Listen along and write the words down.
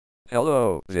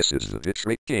Hello, this is the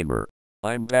Vitric Gamer.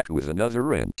 I'm back with another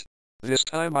rant. This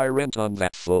time I rant on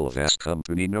that full-of-ass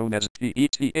company known as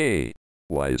PETA.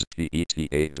 Why is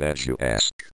PETA bad, you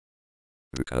ask?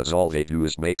 Because all they do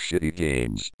is make shitty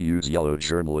games, use yellow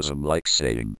journalism like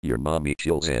saying your mommy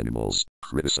kills animals,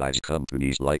 criticize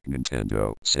companies like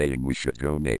Nintendo, saying we should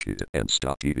go naked and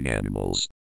stop eating animals.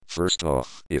 First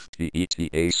off, if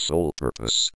PETA's sole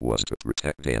purpose was to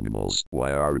protect animals,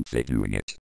 why aren't they doing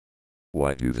it?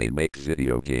 Why do they make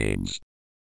video games?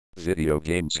 Video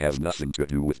games have nothing to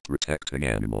do with protecting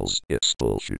animals, it's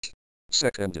bullshit.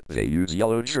 Second, they use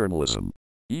yellow journalism.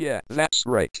 Yeah, that's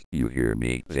right, you hear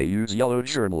me, they use yellow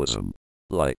journalism.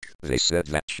 Like, they said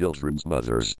that children's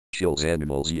mothers kills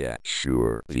animals. Yeah,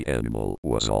 sure, the animal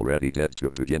was already dead to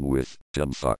begin with,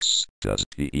 dumb fucks. Does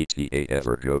PETA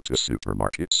ever go to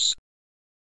supermarkets?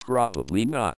 Probably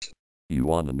not. You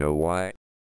wanna know why?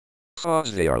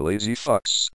 'Cause they are lazy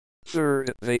fucks.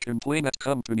 Third, they complain at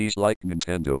companies like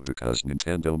Nintendo because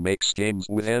Nintendo makes games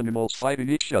with animals fighting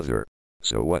each other.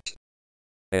 So what?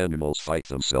 Animals fight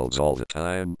themselves all the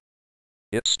time?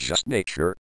 It's just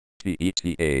nature.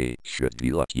 PETA should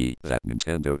be lucky that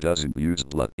Nintendo doesn't use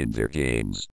blood in their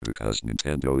games, because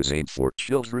Nintendo is aimed for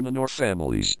children or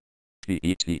families.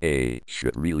 PETA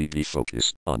should really be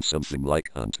focused on something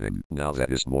like hunting, now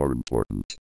that is more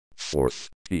important. Fourth,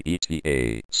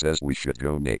 PETA says we should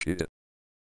go naked.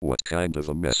 What kind of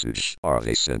a message are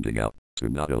they sending out to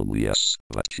not only us,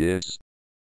 but kids?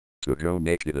 To go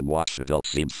naked and watch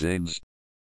adult-themed things?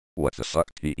 What the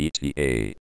fuck,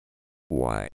 PETA?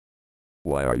 Why?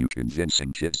 Why are you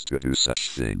convincing kids to do such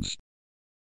things?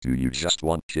 Do you just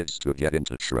want kids to get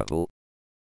into trouble?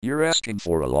 You're asking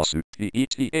for a lawsuit,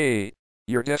 PETA.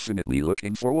 You're definitely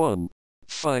looking for one.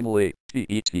 Finally,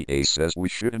 PETA says we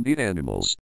shouldn't eat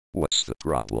animals. What's the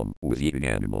problem with eating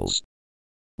animals?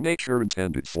 Nature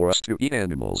intended for us to eat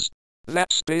animals.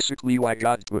 That's basically why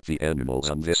God put the animals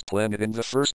on this planet in the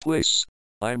first place.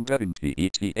 I'm betting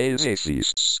PETA is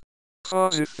atheists.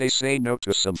 'Cause if they say no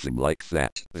to something like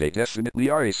that, they definitely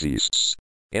are atheists.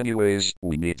 Anyways,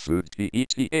 we need food,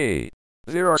 PETA.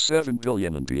 There are 7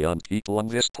 billion and beyond people on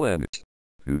this planet.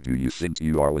 Who do you think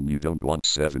you are when you don't want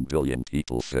 7 billion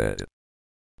people fed?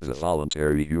 The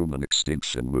Voluntary Human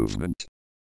Extinction Movement?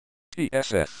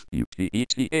 PFF,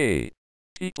 PETA.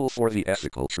 People for the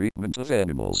Ethical Treatment of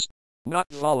Animals. Not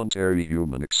Voluntary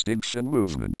Human Extinction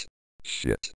Movement.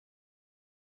 Shit.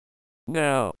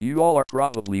 Now, you all are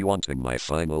probably wanting my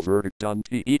final verdict on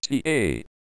PETA.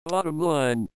 Bottom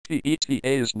line, PETA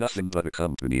is nothing but a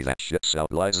company that shits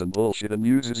out lies and bullshit and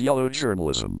uses yellow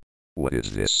journalism. What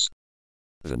is this?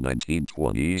 The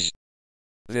 1920s?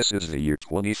 This is the year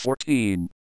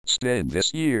 2014. Stay in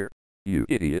this year, you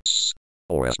idiots.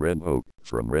 Or as Ren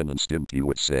from Ren and Stimpy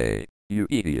would say, you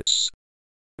idiots.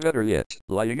 Better yet,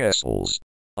 lying assholes.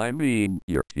 I mean,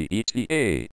 you're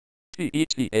PETA.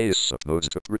 PETA is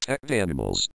supposed to protect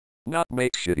animals, not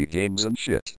make shitty games and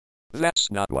shit.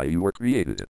 That's not why you were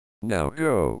created. Now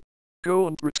go. Go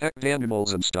and protect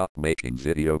animals and stop making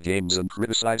video games and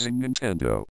criticizing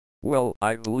Nintendo. Well,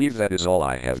 I believe that is all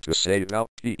I have to say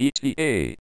about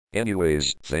PETA.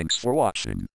 Anyways, thanks for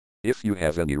watching. If you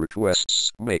have any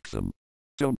requests, make them.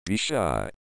 Don't be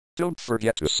shy. Don't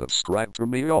forget to subscribe to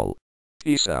me all.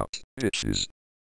 Peace out, bitches.